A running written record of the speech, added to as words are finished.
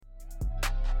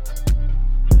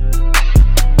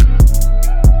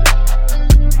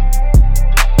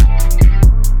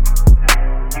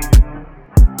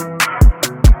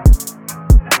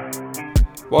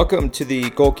Welcome to the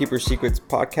Goalkeeper Secrets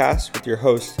podcast with your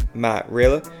host, Matt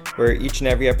Rayla, where each and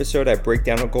every episode I break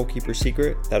down a goalkeeper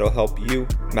secret that'll help you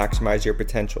maximize your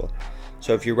potential.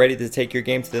 So if you're ready to take your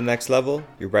game to the next level,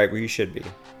 you're right where you should be.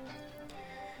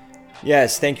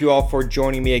 Yes, thank you all for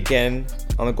joining me again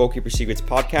on the Goalkeeper Secrets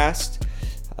podcast.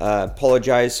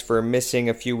 Apologize for missing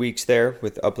a few weeks there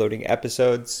with uploading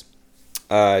episodes.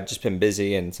 Just been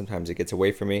busy and sometimes it gets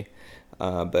away from me.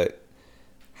 But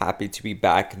happy to be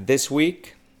back this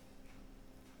week.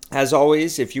 As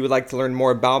always, if you would like to learn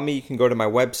more about me, you can go to my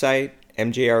website,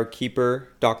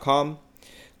 mjrkeeper.com.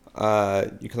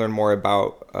 You can learn more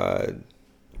about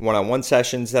one-on-one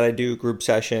sessions that I do, group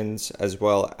sessions, as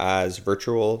well as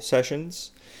virtual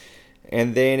sessions.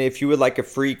 And then if you would like a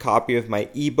free copy of my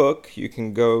ebook, you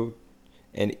can go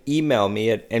and email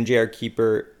me at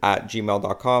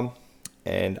mjrkeeper@gmail.com,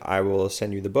 and I will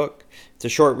send you the book. It's a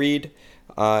short read.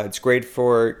 It's great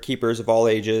for keepers of all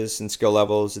ages and skill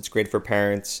levels. It's great for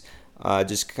parents.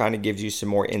 Just kind of gives you some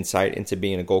more insight into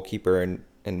being a goalkeeper and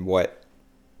what,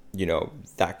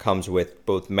 that comes with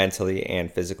both mentally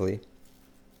and physically.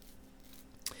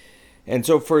 And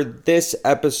so for this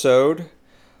episode,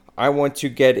 I want to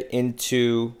get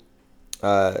into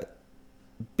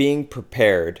being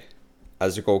prepared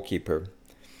as a goalkeeper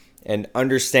and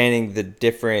understanding the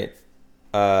different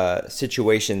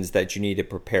situations that you need to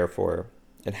prepare for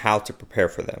and how to prepare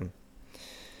for them.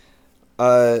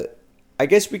 I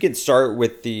guess we could start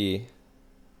with the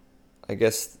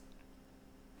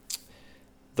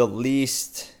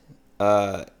least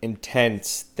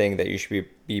intense thing that you should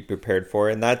be prepared for,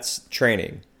 and that's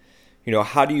training.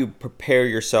 How do you prepare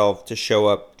yourself to show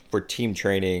up for team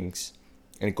trainings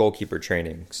and goalkeeper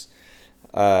trainings?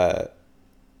 Do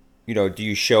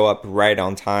you show up right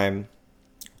on time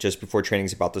just before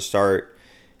training's about to start?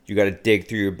 You got to dig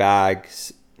through your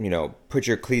bags, put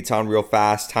your cleats on real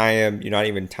fast, tie them. You're not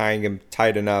even tying them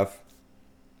tight enough.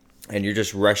 And you're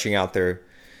just rushing out there,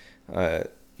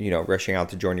 rushing out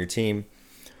to join your team.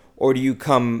 Or do you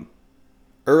come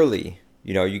early?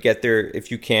 You get there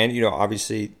if you can.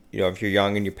 Obviously, if you're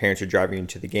young and your parents are driving you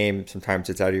to the game, sometimes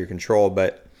it's out of your control.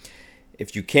 But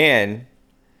if you can,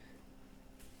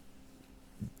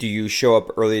 do you show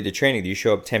up early to training? Do you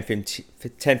show up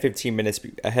 10-15 minutes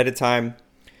ahead of time?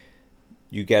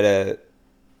 You got to,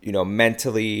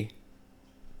 mentally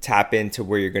tap into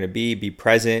where you're going to be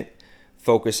present,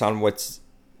 focus on what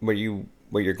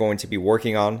you're going to be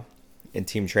working on in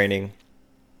team training.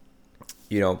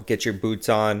 Get your boots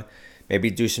on,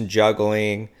 maybe do some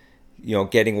juggling,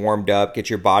 getting warmed up, get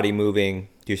your body moving,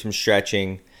 do some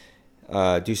stretching,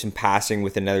 do some passing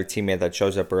with another teammate that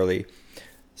shows up early.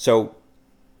 So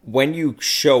when you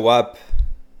show up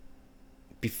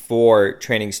before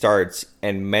training starts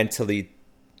and mentally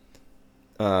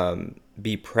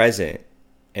be present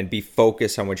and be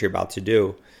focused on what you're about to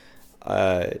do,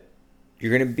 you're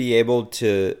going to be able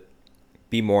to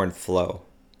be more in flow,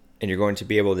 and you're going to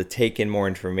be able to take in more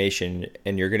information,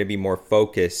 and you're going to be more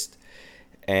focused,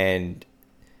 and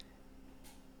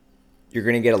you're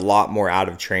going to get a lot more out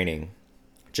of training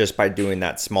just by doing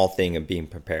that small thing of being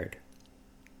prepared.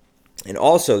 And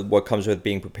also what comes with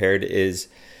being prepared is,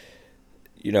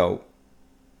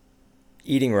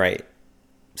 eating right,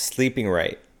 sleeping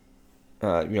right,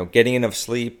 getting enough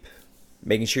sleep,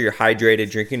 making sure you're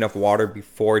hydrated, drinking enough water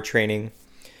before training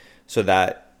so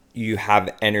that you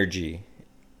have energy,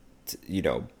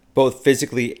 both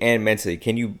physically and mentally.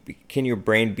 Can your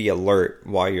brain be alert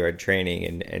while you're at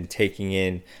training and taking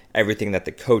in everything that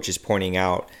the coach is pointing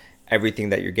out, everything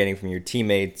that you're getting from your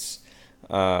teammates?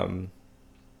 And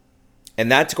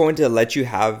that's going to let you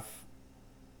have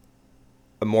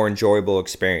a more enjoyable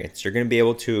experience. You're going to be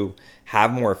able to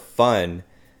have more fun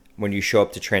when you show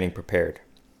up to training prepared.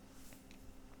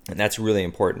 And that's really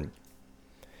important.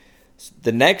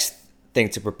 The next thing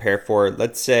to prepare for,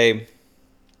 let's say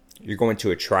you're going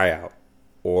to a tryout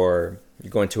or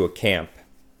you're going to a camp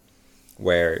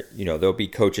where, there'll be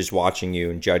coaches watching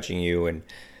you and judging you, and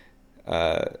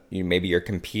maybe you're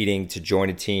competing to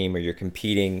join a team, or you're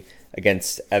competing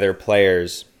against other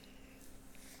players,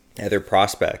 other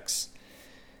prospects.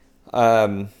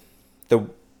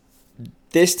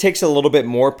 This takes a little bit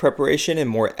more preparation and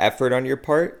more effort on your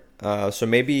part. So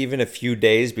maybe even a few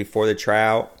days before the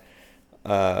tryout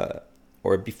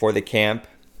or before the camp,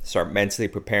 start mentally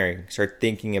preparing. Start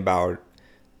thinking about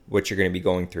what you're going to be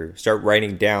going through. Start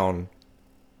writing down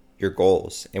your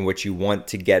goals and what you want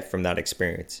to get from that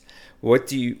experience. What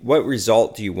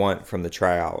result do you want from the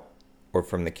tryout or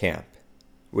from the camp?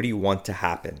 What do you want to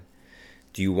happen?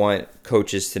 Do you want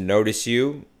coaches to notice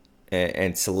you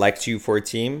and select you for a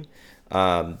team?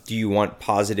 Do you want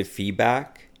positive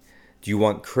feedback? Do you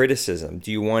want criticism?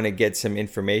 Do you want to get some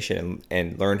information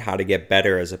and learn how to get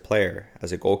better as a player,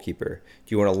 as a goalkeeper?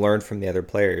 Do you want to learn from the other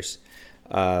players?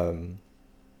 There's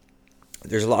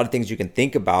a lot of things you can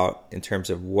think about in terms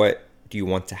of what do you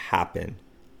want to happen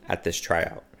at this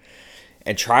tryout.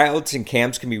 And tryouts and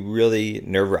camps can be really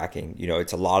nerve-wracking. You know,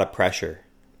 it's a lot of pressure,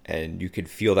 and you could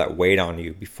feel that weight on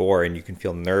you before, and you can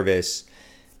feel nervous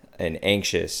and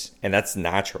anxious, and that's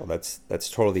natural. That's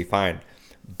totally fine.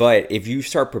 But if you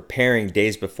start preparing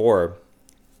days before,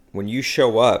 when you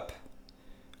show up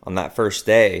on that first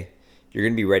day, you're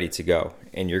going to be ready to go,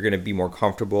 and you're going to be more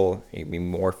comfortable, you're going to be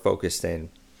more focused in.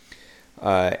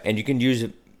 And you can use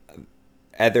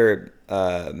other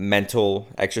mental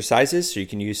exercises. So you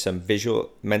can use some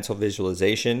mental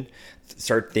visualization.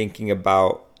 Start thinking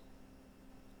about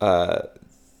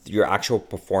your actual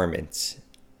performance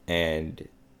and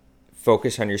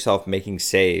focus on yourself making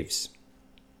saves.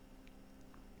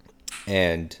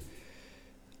 And,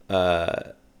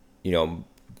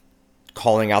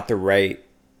 calling out the right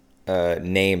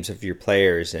names of your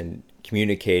players and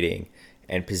communicating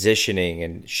and positioning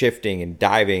and shifting and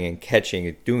diving and catching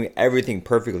and doing everything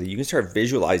perfectly. You can start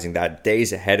visualizing that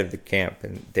days ahead of the camp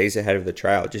and days ahead of the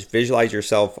tryout. Just visualize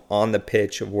yourself on the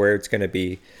pitch of where it's going to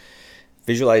be.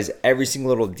 Visualize every single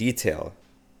little detail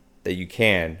that you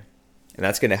can. And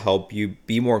that's going to help you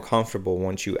be more comfortable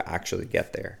once you actually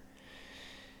get there.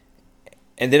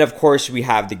 And then, of course, we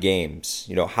have the games.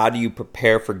 You know, how do you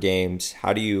prepare for games?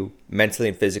 How do you mentally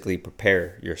and physically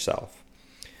prepare yourself?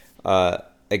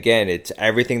 Again, it's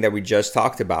everything that we just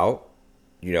talked about.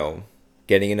 You know,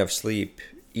 getting enough sleep,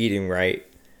 eating right,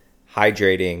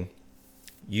 hydrating,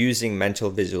 using mental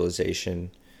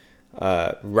visualization,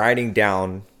 writing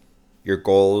down your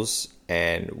goals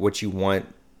and what you want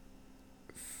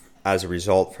as a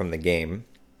result from the game.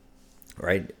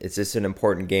 Right? Is this an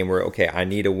important game where, okay, I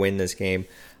need to win this game.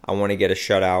 I want to get a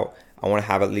shutout. I want to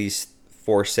have at least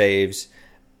 4 saves.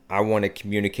 I want to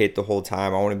communicate the whole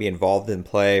time. I want to be involved in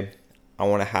play. I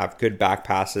want to have good back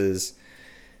passes.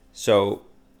 So,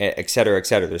 et cetera, et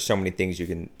cetera. There's so many things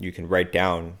you can write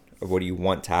down of what do you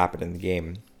want to happen in the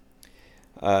game.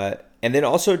 And then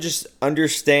also just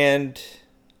understand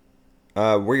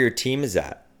where your team is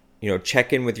at. You know,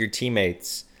 check in with your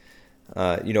teammates.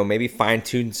 Maybe fine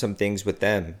tune some things with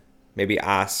them. Maybe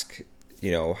ask,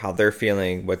 how they're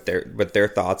feeling, what their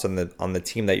thoughts on the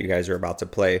team that you guys are about to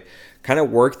play. Kind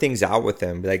of work things out with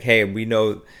them. Be like, hey, we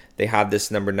know they have this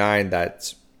number 9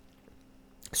 that's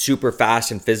super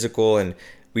fast and physical, and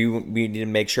we need to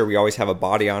make sure we always have a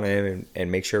body on him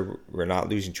and make sure we're not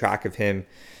losing track of him.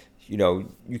 You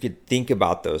could think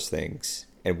about those things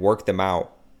and work them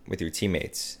out with your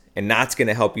teammates, and that's going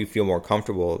to help you feel more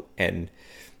comfortable and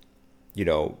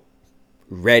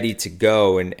ready to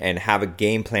go and have a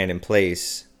game plan in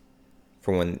place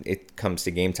for when it comes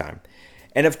to game time.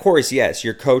 And of course, yes,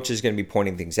 your coach is going to be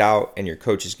pointing things out and your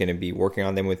coach is going to be working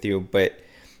on them with you, but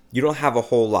you don't have a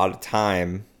whole lot of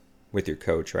time with your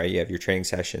coach, right? You have your training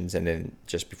sessions and then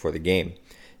just before the game.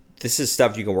 This is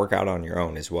stuff you can work out on your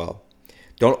own as well.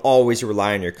 Don't always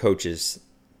rely on your coaches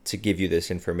to give you this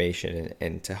information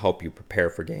and to help you prepare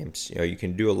for games. You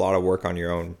can do a lot of work on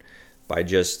your own by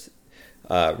just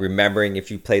remembering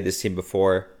if you played this team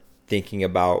before, thinking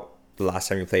about the last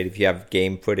time you played. If you have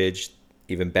game footage,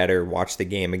 even better, watch the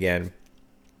game again.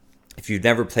 If you've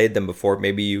never played them before,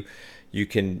 maybe you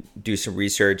can do some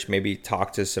research, maybe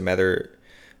talk to some other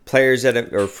players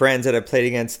or friends that have played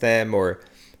against them, or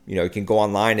you can go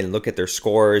online and look at their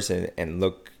scores and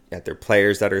look at their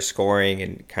players that are scoring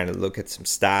and kind of look at some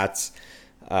stats.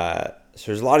 So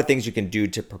there's a lot of things you can do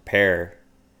to prepare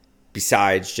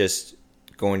besides just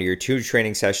going to your 2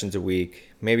 training sessions a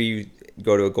week. Maybe you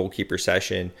go to a goalkeeper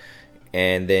session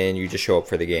and then you just show up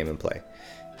for the game and play.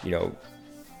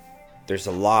 There's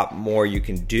a lot more you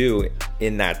can do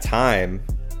in that time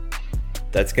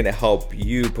that's going to help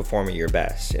you perform at your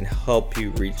best and help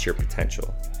you reach your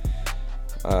potential.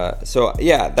 So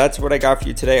yeah, that's what I got for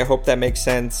you today. I hope that makes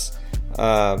sense.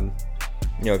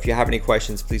 If you have any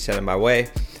questions, please send them my way.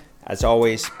 As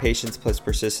always, patience plus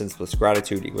persistence plus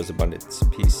gratitude equals abundance.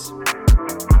 Peace.